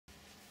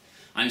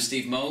I'm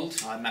Steve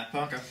Mould. I'm Matt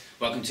Parker.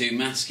 Welcome to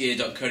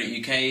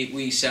mathsgear.co.uk.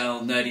 We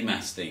sell nerdy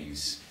maths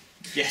things.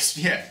 Yes,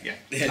 yeah.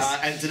 Yes.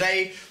 And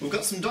today we've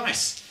got some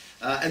dice.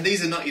 And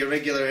these are not your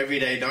regular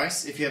everyday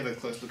dice. If you have a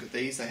close look at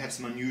these, they have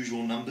some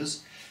unusual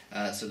numbers.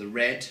 So the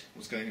red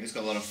it's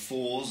got a lot of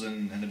 4s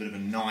and a bit of a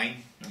 9.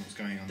 What's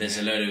going on There's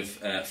there. a load of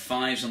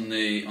 5s on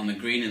the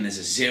green, and there's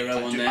a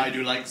 0 on there. I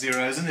do like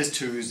 0s, and there's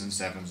 2s and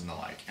 7s and the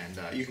like.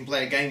 And you can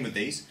play a game with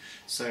these.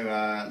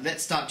 So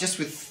let's start just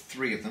with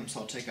 3 of them.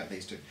 So I'll take out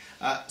these 2.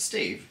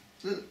 Steve,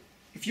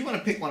 if you want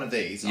to pick one of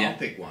these, yeah. I'll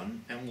pick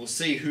one, and we'll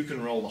see who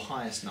can roll the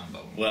highest number.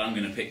 Well, I'm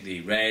going to pick the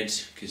red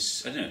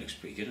because I don't know, it looks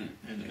pretty good,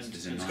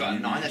 doesn't it? It's got a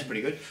 9. That's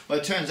pretty good. Well,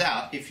 it turns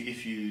out if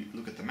you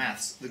look at the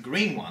maths, the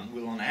green one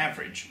will, on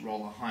average,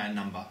 roll a higher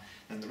number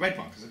than the red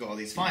one because it's got all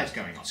these 5s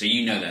going on. So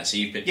you know that. So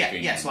you picked the green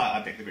one. Yeah, so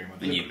I picked the green one.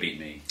 And you beat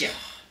me. Yeah.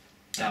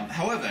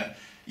 However,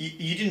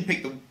 you didn't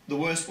pick the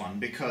worst one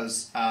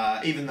because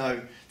even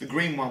though the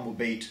green one will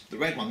beat the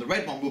red one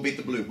will beat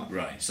the blue one.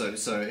 Right. So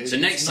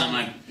next time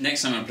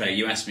I play,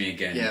 you ask me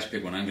again to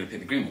pick one. I'm going to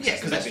pick the green one. Yeah,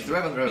 because that beats the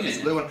red one. The red beats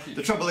the blue one.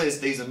 The trouble is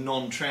these are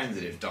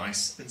non-transitive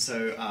dice, and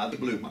so the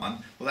blue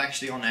one will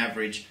actually, on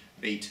average,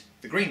 beat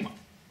the green one.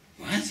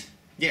 What?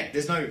 Yeah.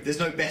 There's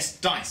no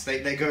best dice.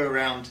 They go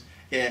around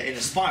in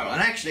a spiral,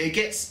 and actually it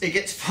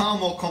gets far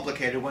more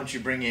complicated once you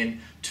bring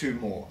in 2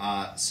 more.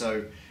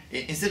 So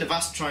instead of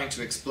us trying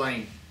to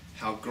explain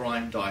how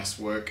grime dice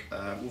work,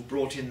 we've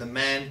brought in the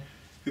man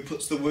who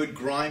puts the word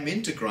grime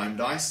into grime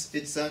dice.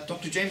 It's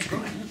Dr. James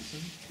Grime.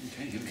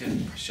 Okay, here we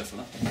go. Shuffle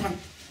up.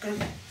 Come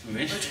on. We're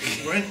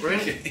in? We're in.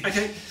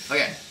 Okay.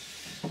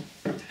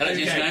 Hello,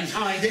 James Grime.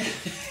 Hi.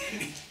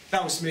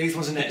 That was smooth,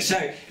 wasn't it?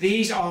 So,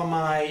 these are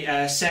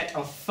my set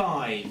of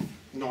 5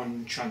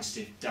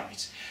 non-transitive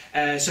dice.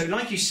 So,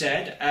 like you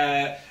said,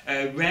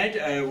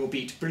 red will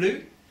beat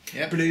blue.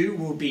 Yep. Blue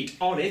will beat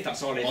olive.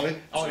 That's olive.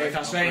 Olive.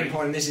 That's very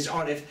important. This is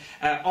olive.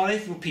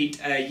 Olive will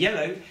beat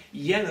yellow.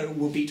 Yellow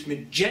will beat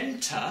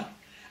magenta,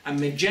 and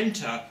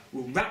magenta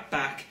will wrap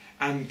back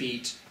and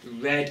beat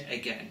red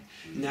again.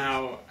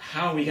 Now,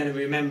 how are we going to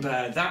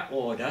remember that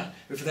order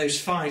for those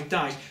 5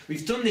 dice?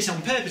 We've done this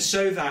on purpose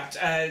so that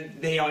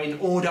they are in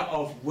order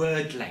of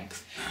word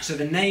length. So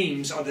the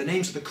names of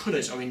the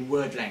colours are in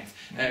word length.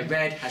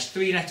 Red has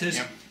 3 letters.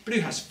 Yep.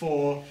 Blue has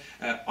 4,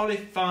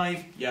 olive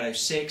 5, yellow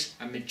 6,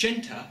 and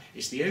magenta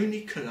is the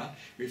only colour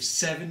with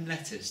 7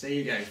 letters. There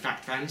you go,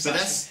 fact fans.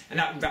 And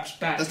that wraps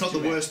back. That's not the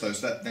worst though,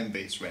 so that then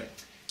beats red.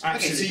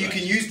 Absolutely. Okay, so you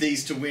can use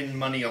these to win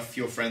money off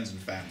your friends and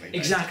family.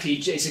 Exactly.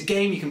 It's a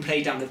game you can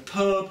play down the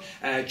pub,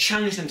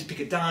 challenge them to pick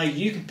a die,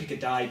 you can pick a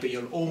die, but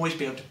you'll always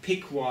be able to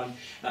pick one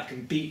that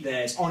can beat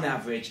theirs on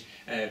average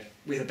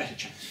with a better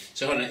chance.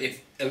 So hold on,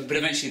 but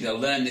eventually they'll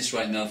learn this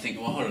right and they'll think,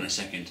 well, hold on a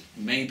second,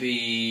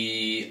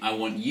 maybe I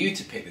want you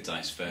to pick the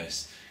dice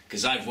first,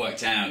 because I've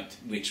worked out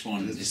which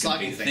one is going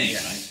to be the thing,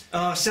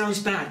 right? Sounds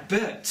bad,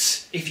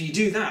 but if you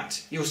do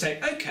that, you'll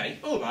say, okay,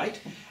 all right,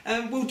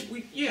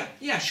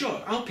 yeah,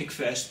 sure, I'll pick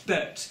first,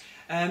 but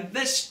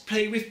let's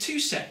play with 2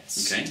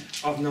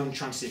 sets of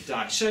non-transitive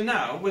dice. So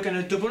now we're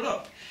going to double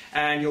up,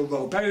 and you'll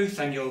roll both,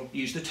 and you'll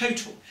use the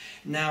total.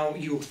 Now,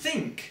 you'll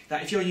think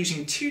that if you're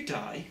using 2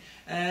 die,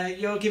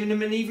 you're giving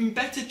them an even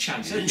better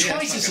chance. They're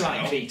twice as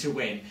likely to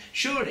win,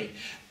 surely.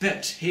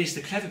 But here's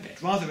the clever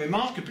bit. Rather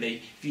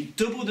remarkably, if you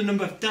double the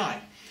number of die,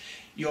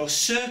 your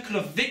circle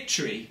of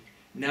victory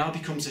now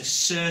becomes a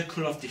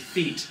circle of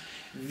defeat.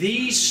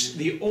 The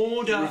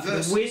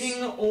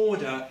winning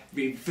order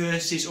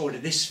reverses order.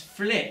 This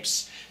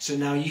flips, so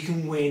now you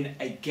can win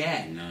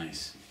again.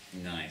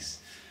 Nice.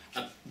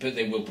 But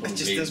they will probably... It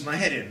just does my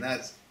head in.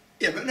 But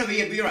you're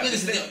right.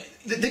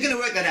 They're going to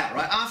work that out,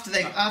 right?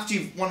 After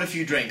you've won a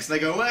few drinks, they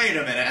go, wait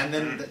a minute, and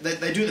then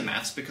they do the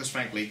maths, because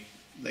frankly,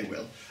 they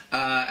will.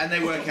 And they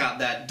work out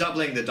that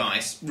doubling the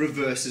dice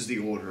reverses the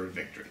order of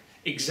victory.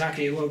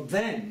 Exactly. Well,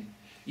 then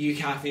you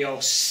have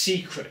your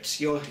secret,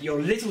 your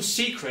little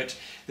secret.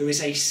 There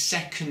is a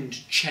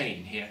second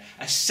chain here,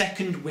 a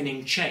second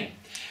winning chain.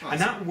 And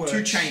that works...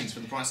 2 chains for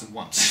the price of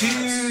 1.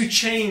 2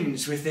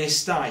 chains with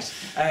this dice.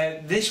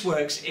 This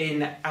works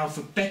in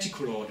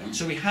alphabetical order.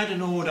 So we had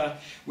an order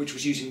which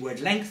was using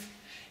word length.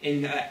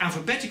 In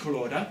alphabetical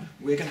order,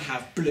 we're going to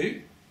have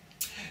blue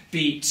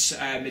beats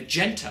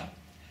magenta.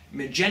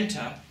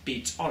 Magenta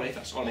beats olive.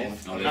 That's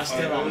olive. That's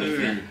still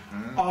olive.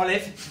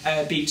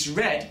 Olive beats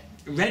red.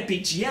 Red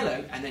beats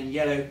yellow, and then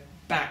yellow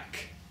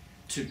back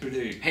to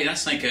blue. Hey,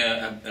 that's like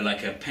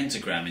a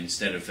pentagram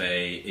instead of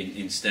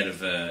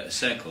a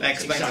circle. That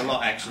explains a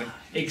lot, actually.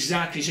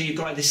 Exactly. So you've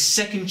got this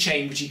second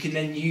chain, which you can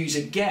then use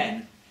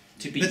again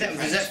to beat.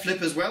 Does that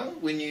flip as well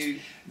when you?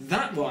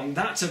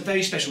 That's a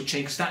very special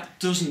chain because that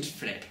doesn't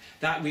flip.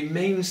 That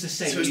remains the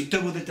same. So you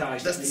double the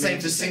dice. That's the same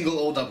for single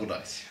or double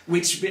dice.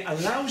 Which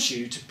allows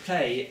you to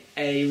play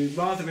a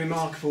rather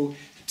remarkable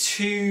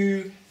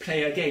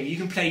 2-player game. You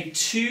can play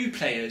 2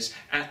 players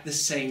at the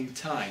same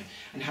time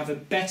and have a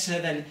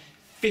better than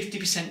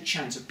 50%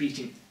 chance of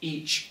beating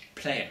each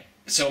player.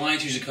 So I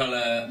choose a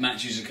colour, Matt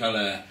chooses a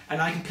colour,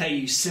 and I can play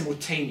you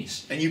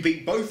simultaneously. And you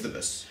beat both of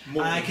us.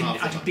 I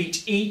can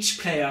beat each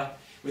player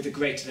with a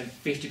greater than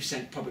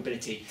 50%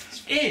 probability.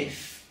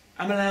 If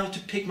I'm allowed to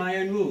pick my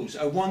own rules,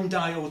 a 1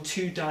 die or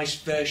 2 dice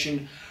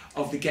version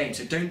of the game.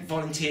 So don't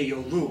volunteer your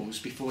rules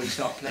before you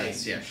start playing.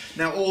 Yes, yeah.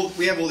 Now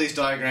we have all these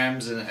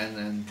diagrams and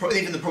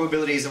even the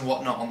probabilities and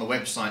whatnot on the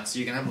website, so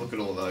you can have a look at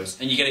all those.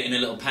 And you get it in a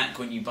little pack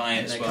when you buy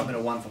it as well. They come in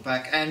a 1 for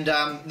pack, and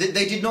they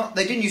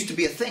didn't used to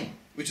be a thing,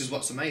 which is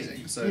what's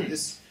amazing. So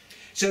this.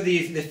 So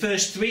the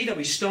first 3 that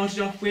we started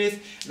off with,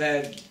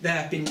 there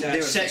have been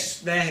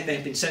sets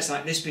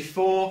like this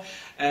before,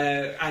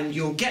 and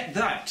you'll get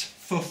that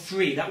for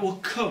free. That will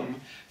come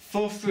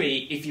for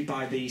free if you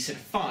buy the set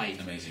of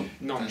 5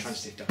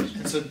 non-transitive dice.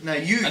 And so now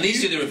and these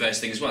do the reverse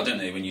thing as well, don't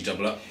they? When you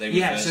double up, they reverse.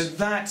 Yeah, so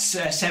that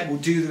set will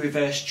do the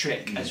reverse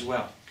trick as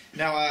well.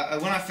 Now,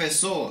 when I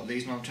first saw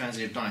these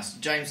non-transitive dice,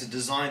 James had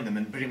designed them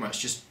and pretty much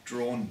just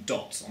drawn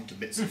dots onto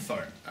bits of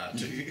foam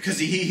because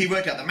he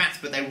worked out the maths,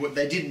 but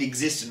they didn't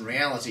exist in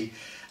reality.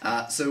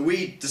 So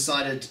we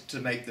decided to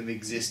make them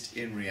exist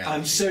in reality.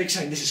 I'm so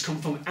excited. This has come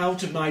from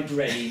out of my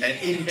brain and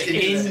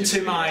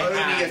into my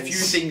hands. Only a few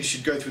things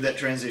should go through that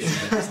transition.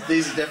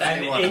 These are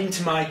definitely one.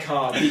 Into my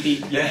card.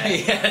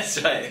 Yeah,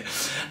 that's right.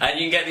 And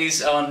you can get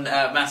these on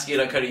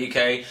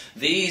mathsgear.co.uk.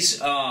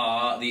 These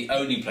are the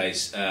only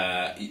place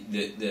that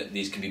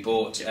these can be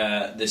bought.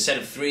 The set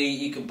of 3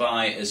 you can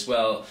buy as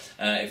well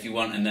if you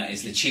want, and that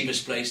is the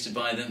cheapest place to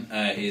buy them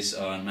is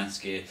on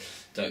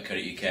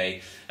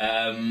mathsgear.co.uk.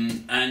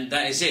 And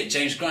that is it.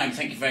 James Grime,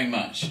 thank you very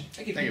much.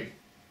 Thank you.